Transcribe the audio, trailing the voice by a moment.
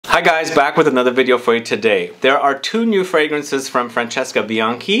Hi guys, back with another video for you today. There are two new fragrances from Francesca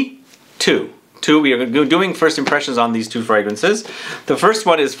Bianchi. Two. We are doing first impressions on these two fragrances. The first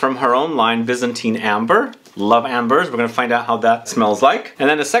one is from her own line, Byzantine Amber. Love ambers. We're going to find out how that smells like. And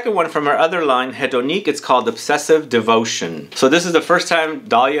then the second one from her other line, Hedonik. It's called Obsessive Devotion. So this is the first time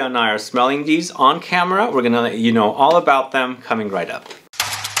Dahlia and I are smelling these on camera. We're going to let you know all about them coming right up.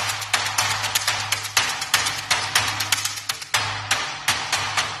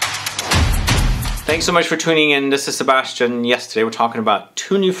 Thanks so much for tuning in. This is Sebastian. Yesterday we're talking about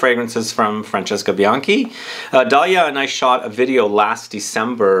two new fragrances from Francesca Bianchi. Dahlia and I shot a video last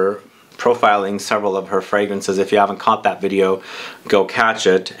December profiling several of her fragrances. If you haven't caught that video, go catch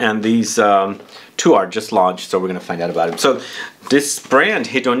it. And these two are just launched, so we're going to find out about it. So this brand,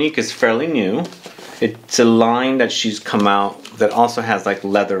 Hedonik, is fairly new. It's a line that she's come out that also has like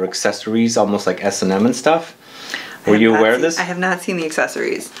leather accessories, almost like S&M and stuff. Were you aware of this? I have not seen the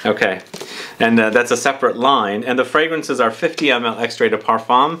accessories. Okay, and that's a separate line, and the fragrances are 50 ml Extrait de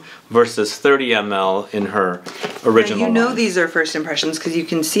Parfum versus 30 ml in her original now, you know line. these are first impressions because you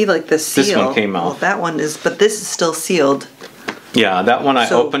can see like the seal. This one came out. Well, that one is, but this is still sealed. Yeah, that one I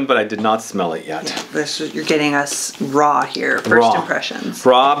opened, but I did not smell it yet. Yeah, this is, you're getting us raw here, first impressions.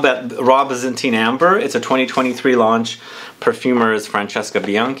 Raw Byzantine Amber. It's a 2023 launch. Perfumer is Francesca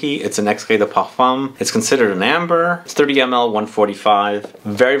Bianchi. It's an Extrait de Parfum. It's considered an amber. It's 30 ml, 145.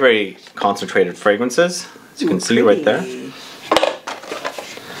 Very, very concentrated fragrances, as you can see right there.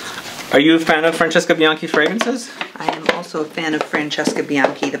 Are you a fan of Francesca Bianchi fragrances? I am also a fan of Francesca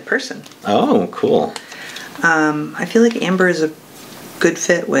Bianchi, the person. Oh, cool. I feel like amber is a good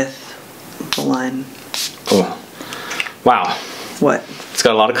fit with the line. Oh, wow. What? It's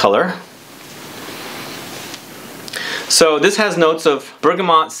got a lot of color. So this has notes of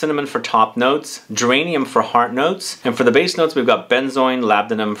bergamot, cinnamon for top notes, geranium for heart notes, and for the base notes we've got benzoin,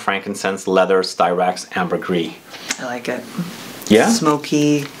 labdanum, frankincense, leather, styrax, ambergris. I like it. Yeah?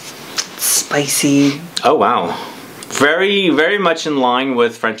 Smoky, spicy. Oh wow. Very, very much in line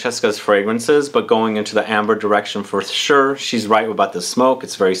with Francesca's fragrances, but going into the amber direction for sure. She's right about the smoke.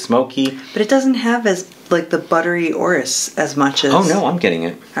 It's very smoky. But it doesn't have as, like, the buttery orris as much as... Oh no, I'm getting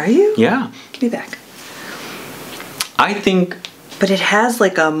it. Are you? Yeah. Give me back. I think... But it has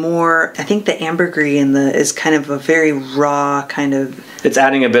like a more, I think the ambergris in the is kind of a very raw kind of... It's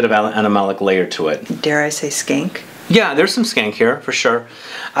adding a bit of animalic layer to it. Dare I say skank? Yeah, there's some skank here, for sure.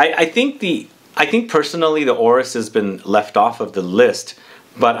 I think personally the orris has been left off of the list,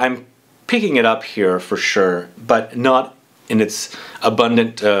 but I'm picking it up here for sure, but not in its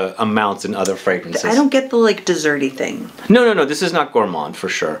abundant amounts in other fragrances. I don't get the like desserty thing. No, this is not gourmand for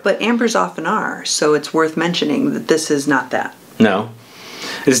sure. But ambers often are, so it's worth mentioning that this is not that. No.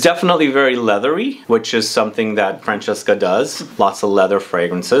 It's definitely very leathery, which is something that Francesca does. Lots of leather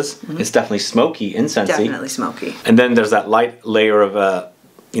fragrances. It's definitely smoky, incensey. Definitely smoky. And then there's that light layer of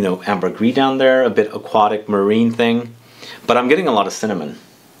you know, ambergris down there, a bit aquatic marine thing. But I'm getting a lot of cinnamon.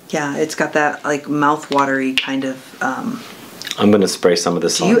 Yeah, it's got that like mouth-watery kind of... I'm going to spray some of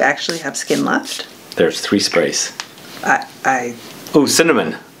this on. Do you actually have skin left? There's 3 sprays. Oh,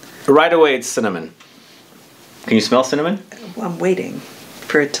 cinnamon. Right away it's cinnamon. Can you smell cinnamon? I'm waiting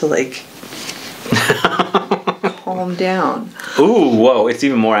for it to like calm down. Ooh, whoa, it's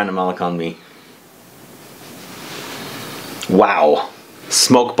even more animalic on me. Wow.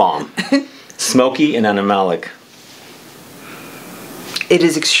 Smoke bomb. Smoky and animalic. It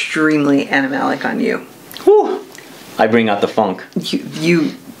is extremely animalic on you. Whew. I bring out the funk.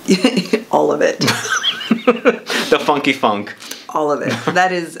 You all of it. The funky funk. All of it.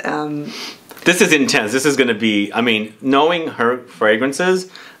 That is... This is intense. This is going to be, I mean, knowing her fragrances,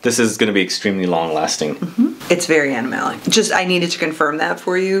 this is going to be extremely long lasting. It's very animalic. Just, I needed to confirm that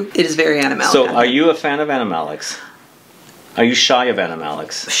for you. It is very animalic. So, are you a fan of animalics? Are you shy of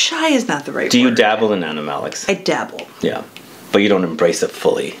animalics? Shy is not the right word. Do you dabble in animalics? I dabble. Yeah. But you don't embrace it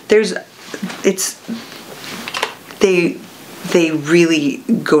fully. They really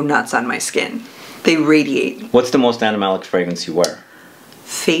go nuts on my skin. They radiate. What's the most animalic fragrance you wear?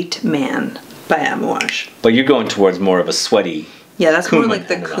 Fate Man by Amouage. But you're going towards more of a sweaty... Yeah, that's more like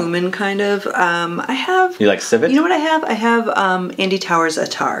the cumin kind of. I have... You like civet? You know what I have? I have Andy Towers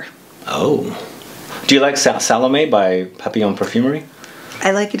Attar. Oh. Do you like Salome by Papillon Perfumery?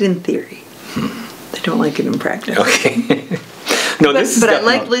 I like it in theory. I don't like it in practice. Okay. No, but I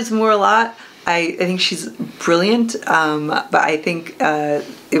like Liz Moore a lot. I think she's brilliant, but I think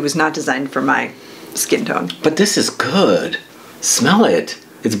it was not designed for my skin tone. But this is good. Smell it.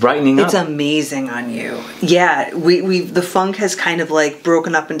 It's brightening up. It's amazing on you. Yeah, the funk has kind of like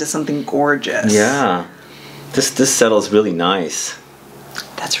broken up into something gorgeous. Yeah. This settles really nice.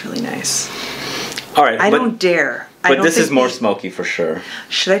 That's really nice. All right. I don't dare. But this is more smoky for sure.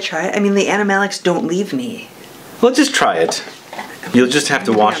 Should I try it? I mean, the Animalics don't leave me. Well, just try it. You'll just have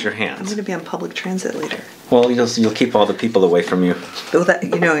to wash your hands. I'm going to be on public transit later. Well, you'll keep all the people away from you. Oh,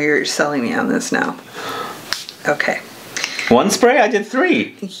 you know, you're selling me on this now. Okay. 1 spray? I did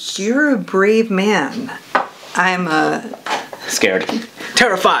 3. You're a brave man. I'm scared.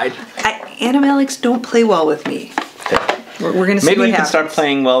 Terrified. Animalics don't play well with me. We're going to see Maybe what you can happens. start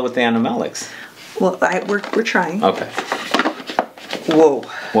playing well with the Animalics. Well, we're trying. Okay. Whoa.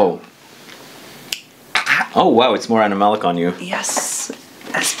 Whoa. Oh, wow, it's more Animalic on you. Yes,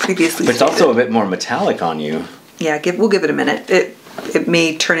 as previously But it's stated. also a bit more metallic on you. Yeah, we'll give it a minute. It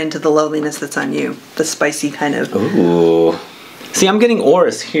may turn into the loveliness that's on you. The spicy kind of... Ooh. See, I'm getting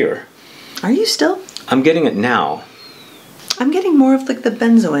Oris here. Are you still? I'm getting it now. I'm getting more of like the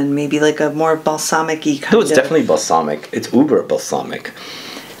benzoin, maybe like a more balsamic-y kind of... No, it's definitely balsamic. It's uber balsamic.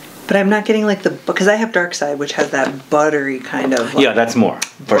 But I'm not getting like the... Because I have Dark Side, which has that buttery kind of... Yeah, that's more.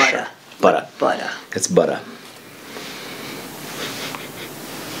 For sure. Butter. Butter. It's butter.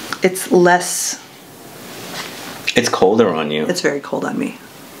 It's less... It's colder on you. It's very cold on me.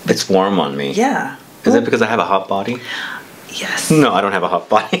 It's warm on me. Yeah. Is it because I have a hot body? Yes. No, I don't have a hot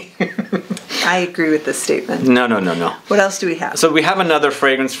body. I agree with this statement. No. What else do we have? So we have another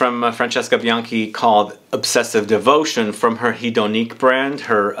fragrance from Francesca Bianchi called Obsessive Devotion from her Hedonik brand,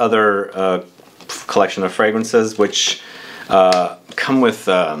 her other collection of fragrances, which come with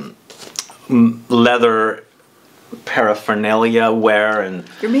leather paraphernalia wear. And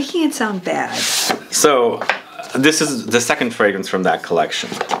You're making it sound bad. so this is the second fragrance from that collection.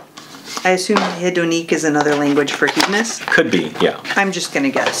 I assume Hedonik is another language for hedonist. Could be, yeah. I'm just gonna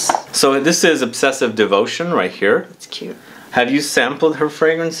guess. So this is Obsessive Devotion right here. It's cute. Have you sampled her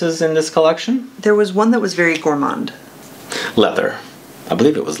fragrances in this collection? There was one that was very gourmand. Leather. I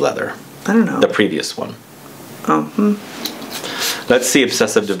believe it was leather. I don't know. The previous one. Oh, Let's see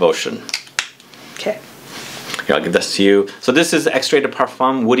Obsessive Devotion. Okay. Here, I'll give this to you. So this is Extrait de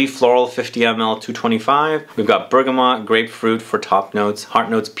Parfum, Woody Floral, 50 ml, 225. We've got Bergamot, Grapefruit for top notes, heart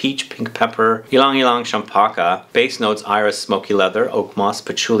notes, Peach, Pink Pepper, Ylang Ylang, Champaca, base notes, Iris, Smoky Leather, Oak Moss,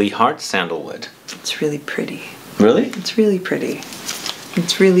 Patchouli, Heart, Sandalwood. It's really pretty. Really? It's really pretty.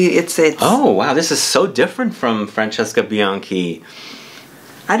 It's really, it's... Oh, wow, this is so different from Francesca Bianchi.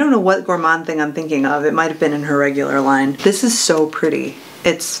 I don't know what gourmand thing I'm thinking of. It might have been in her regular line. This is so pretty.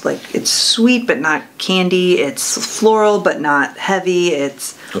 It's like, it's sweet but not candy. It's floral but not heavy.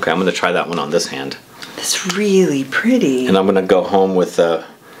 It's... Okay, I'm going to try that one on this hand. It's really pretty. And I'm going to go home with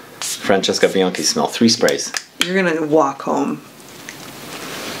Francesca Bianchi smell. 3 sprays. You're going to walk home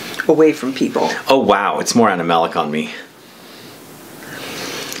away from people. Oh, wow, it's more Animalic on me.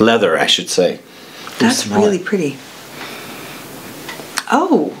 Leather, I should say. That's really pretty.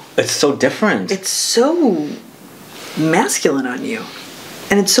 Oh. It's so different. It's so masculine on you.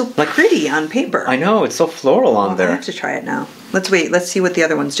 And it's so pretty on paper. I know, it's so floral on there. I have to try it now. Let's wait. Let's see what the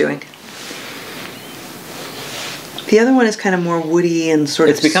other one's doing. The other one is kind of more woody and sort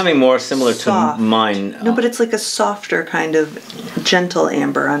of It's becoming more similar soft. to mine. No, but it's like a softer kind of gentle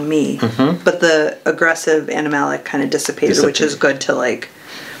amber on me. Mm-hmm. But the aggressive Animalic kind of dissipated, which is good to like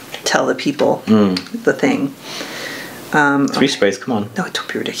tell the people the thing. 3 sprays, come on. No, don't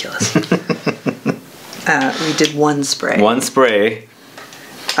be ridiculous. We did 1 spray. 1 spray.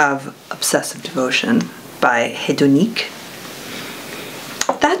 Of Obsessive Devotion by Hedonik.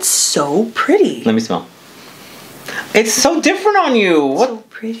 That's so pretty. Let me smell. It's so different on you. What? So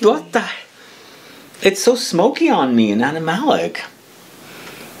pretty. What the? It's so smoky on me and Animalic.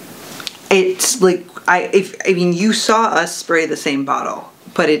 It's like I mean you saw us spray the same bottle,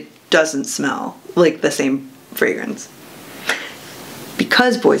 but it doesn't smell like the same fragrance.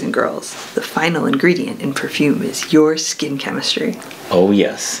 Because, boys and girls, the final ingredient in perfume is your skin chemistry. Oh,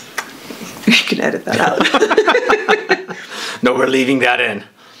 yes. You can edit that out. No, we're leaving that in.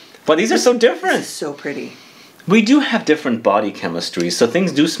 But these are so different. This is so pretty. We do have different body chemistry, so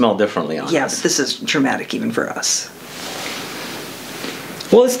things do smell differently on Yeah, us. but this is dramatic even for us.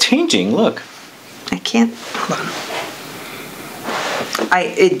 Well, it's changing. Look. I can't... Hold on.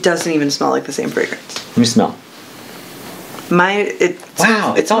 It doesn't even smell like the same fragrance. Let me smell.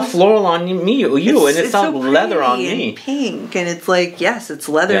 Wow, it's all floral on me, and it's all so leather on pretty me. and pink, and it's like, yes, it's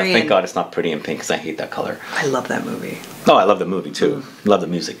leathery. Yeah, thank God it's not pretty and pink, because I hate that color. I love that movie. Oh, I love the movie, too. Love the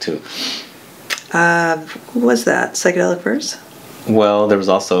music, too. Who was that? Psychedelic Verse? Well, there was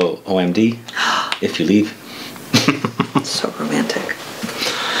also OMD, If You Leave. So romantic.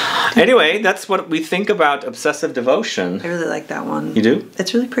 Anyway, that's what we think about Obsessive Devotion. I really like that one. You do?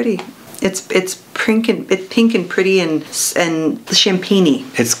 It's really pretty. It's pink and pretty and champagne-y.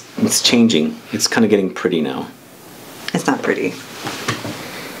 It's changing. It's kind of getting pretty now. It's not pretty.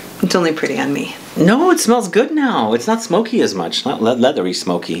 It's only pretty on me. No, it smells good now. It's not smoky as much. Not leathery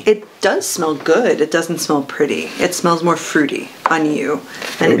smoky. It does smell good. It doesn't smell pretty. It smells more fruity on you.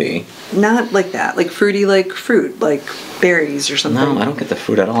 Fruity? Not like that. Like fruity, like fruit, like berries or something. No, I don't get the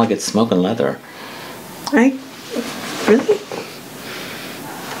fruit at all. I get smoke and leather. Really?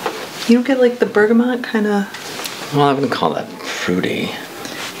 You don't get like the bergamot kind of... Well, I wouldn't call that fruity.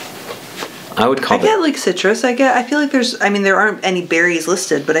 I get like citrus. I feel like there's, I mean, there aren't any berries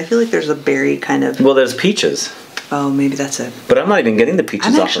listed, but I feel like there's a berry kind of... Well, there's peaches. Oh, maybe that's it. But I'm not even getting the peaches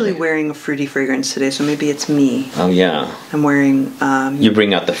off of it. I'm actually wearing a fruity fragrance today, so maybe it's me. Oh, yeah. I'm wearing... you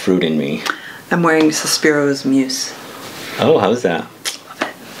bring out the fruit in me. I'm wearing Suspiro's Muse. Oh, how's that? Love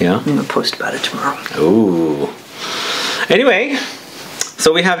it. Yeah? I'm going to post about it tomorrow. Ooh. Anyway,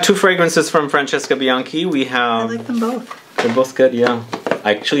 so we have 2 fragrances from Francesca Bianchi. We have... I like them both. They're both good, yeah.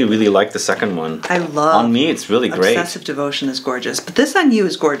 I actually really like the second one. I love... On me, it's really great. Obsessive Devotion is gorgeous. But this on you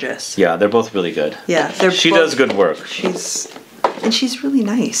is gorgeous. Yeah, they're both really good. Yeah, She does good work. She's really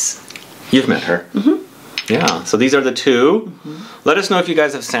nice. You've met her. Mm-hmm. Yeah, so these are the 2. Mm-hmm. Let us know if you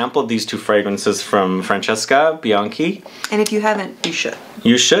guys have sampled these 2 fragrances from Francesca Bianchi. And if you haven't, you should.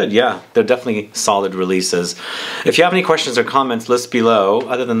 You should, yeah. They're definitely solid releases. If you have any questions or comments, list below.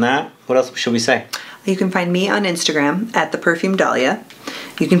 Other than that, what else should we say? You can find me on Instagram at @theperfumeDahlia.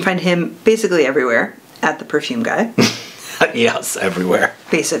 You can find him basically everywhere at The Perfume Guy. Yes, everywhere.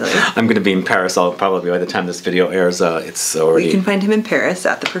 Basically. I'm going to be in Paris probably by the time this video airs. It's already... You can find him in Paris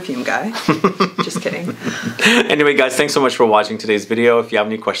at The Perfume Guy. Just kidding. Anyway, guys, thanks so much for watching today's video. If you have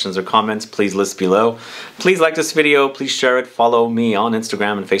any questions or comments, please list below. Please like this video. Please share it. Follow me on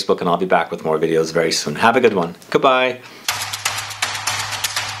Instagram and Facebook, and I'll be back with more videos very soon. Have a good one. Goodbye.